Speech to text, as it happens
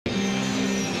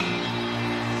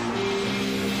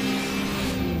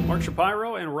Mark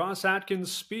Shapiro and Ross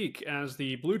Atkins speak as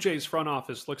the Blue Jays front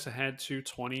office looks ahead to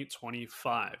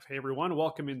 2025. Hey everyone,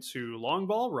 welcome into Long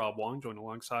Ball. Rob Wong joined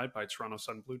alongside by Toronto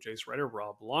Sun Blue Jays writer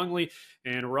Rob Longley.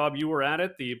 And Rob, you were at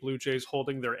it. The Blue Jays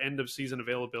holding their end of season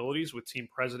availabilities with team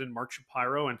president Mark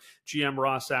Shapiro and GM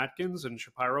Ross Atkins. And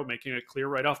Shapiro making it clear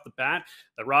right off the bat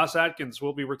that Ross Atkins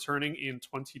will be returning in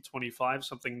 2025,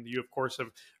 something you of course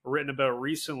have written about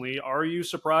recently. Are you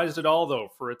surprised at all though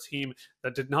for a team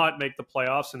that did not make the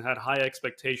playoffs and had high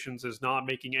expectations is not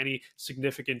making any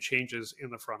significant changes in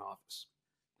the front office?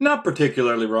 Not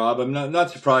particularly, Rob. I'm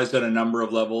not surprised at a number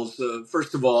of levels.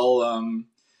 First of all,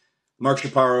 Mark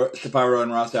Shapiro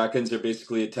and Ross Atkins are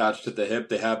basically attached at the hip.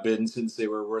 They have been since they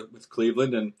were with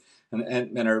Cleveland and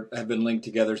have been linked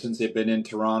together since they've been in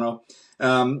Toronto.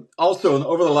 Also,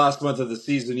 over the last month of the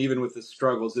season, even with the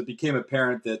struggles, it became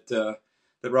apparent that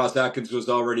Ross Atkins was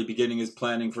already beginning his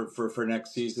planning for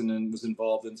next season and was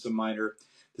involved in some minor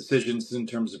decisions in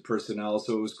terms of personnel.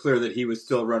 So it was clear that he was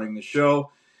still running the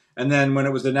show. And then when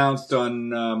it was announced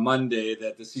on Monday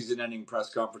that the season-ending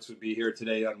press conference would be here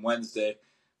today on Wednesday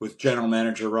with general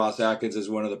manager Ross Atkins as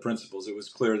one of the principals, it was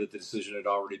clear that the decision had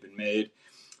already been made.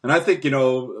 And I think,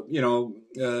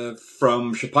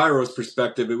 from Shapiro's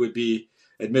perspective, it would be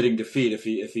admitting defeat if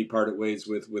he parted ways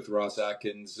with Ross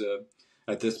Atkins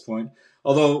at this point.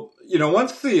 Although,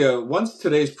 once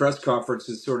today's press conference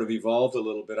has sort of evolved a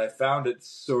little bit, I found it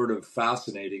sort of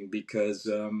fascinating because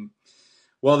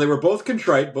while they were both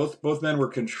contrite, both men were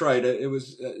contrite. It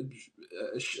was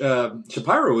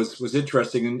Shapiro was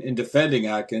interesting in defending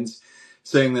Atkins,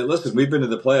 saying that, listen, we've been to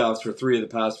the playoffs for 3 of the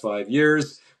past 5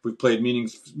 years. We've played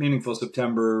meaningful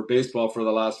September baseball for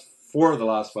the last 4 of the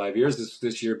last 5 years.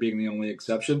 This year being the only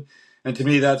exception, and to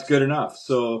me, that's good enough.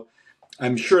 So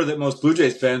I'm sure that most Blue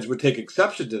Jays fans would take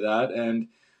exception to that, and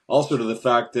also to the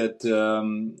fact that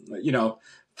all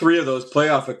 3 of those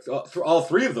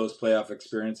playoff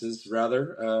experiences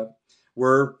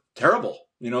were terrible.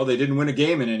 They didn't win a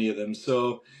game in any of them.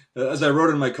 So as I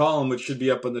wrote in my column, which should be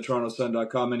up on the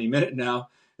TorontoSun.com any minute now,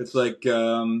 it's like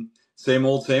same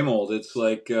old, same old. It's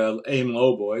like aim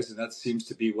low, boys, and that seems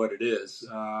to be what it is.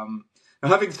 Now,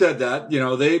 having said that,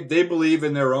 they believe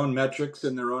in their own metrics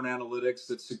and their own analytics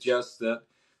that suggest that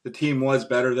the team was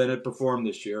better than it performed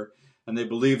this year, and they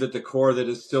believe that the core that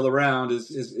is still around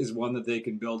is one that they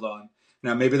can build on.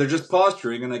 Now, maybe they're just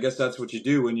posturing, and I guess that's what you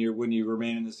do when you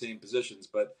remain in the same positions.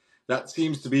 But that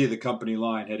seems to be the company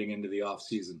line heading into the off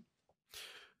season.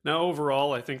 Now,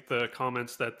 overall, I think the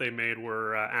comments that they made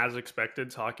were as expected,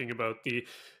 talking about the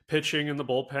pitching and the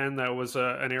bullpen. That was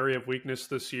an area of weakness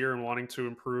this year and wanting to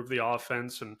improve the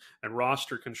offense and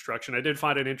roster construction. I did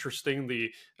find it interesting,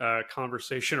 the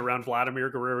conversation around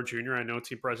Vladimir Guerrero Jr. I know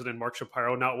team president Mark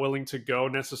Shapiro not willing to go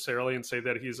necessarily and say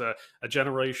that he's a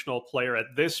generational player at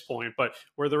this point, but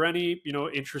were there any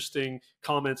interesting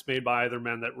comments made by either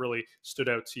men that really stood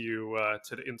out to you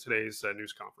in today's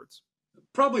news conference?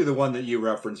 Probably the one that you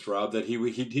referenced, Rob, that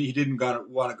he didn't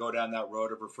want to go down that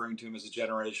road of referring to him as a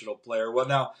generational player. Well,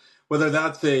 now, whether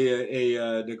that's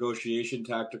a negotiation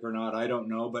tactic or not, I don't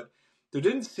know. But there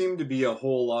didn't seem to be a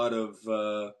whole lot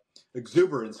of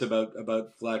exuberance about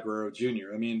Vlad Guerrero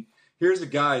Jr. I mean, here's a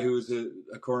guy who's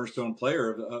a cornerstone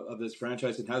player of this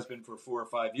franchise and has been for 4 or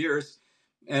 5 years.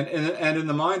 And in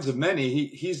the minds of many,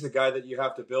 he's the guy that you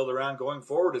have to build around going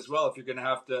forward as well if you're going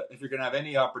to have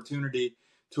any opportunity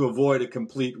to avoid a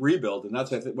complete rebuild. And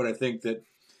that's what I think that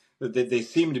they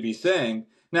seem to be saying.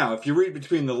 Now, if you read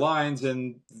between the lines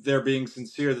and they're being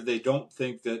sincere that they don't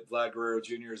think that Vlad Guerrero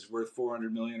Jr. is worth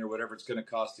 $400 million or whatever it's going to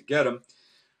cost to get him,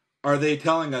 are they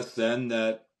telling us then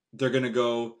that they're going to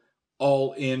go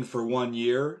all in for 1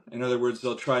 year? In other words,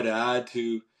 they'll try to add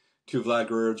to Vlad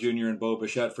Guerrero Jr. and Bo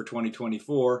Bichette for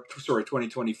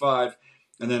 2025.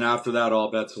 And then after that, all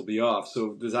bets will be off.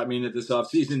 So does that mean that this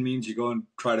offseason means you go and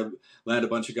try to land a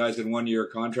bunch of guys in 1-year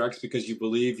contracts because you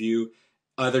believe you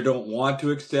either don't want to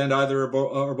extend either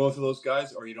or both of those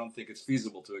guys, or you don't think it's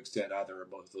feasible to extend either or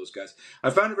both of those guys?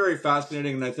 I found it very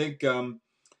fascinating, and I think that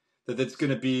it's going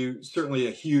to be certainly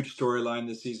a huge storyline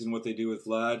this season, what they do with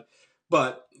Vlad.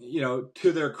 But,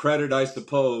 to their credit, I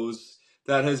suppose,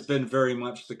 that has been very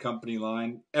much the company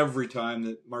line every time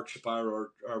that Mark Shapiro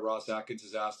or Ross Atkins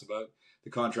is asked about the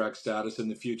contract status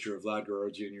and the future of Vlad Guerrero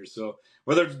Jr. So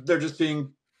whether they're just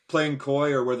playing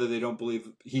coy or whether they don't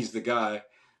believe he's the guy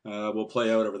will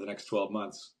play out over the next 12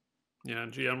 months. Yeah,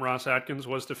 GM Ross Atkins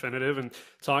was definitive and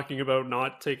talking about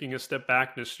not taking a step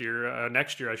back next year.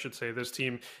 I should say, this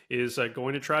team is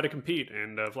going to try to compete,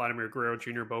 and Vladimir Guerrero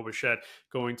Jr., Bo Bichette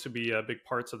going to be big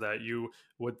parts of that, you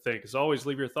would think. As always,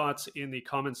 leave your thoughts in the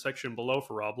comments section below.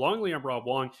 For Rob Longley, I'm Rob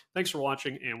Wong. Thanks for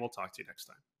watching, and we'll talk to you next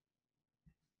time.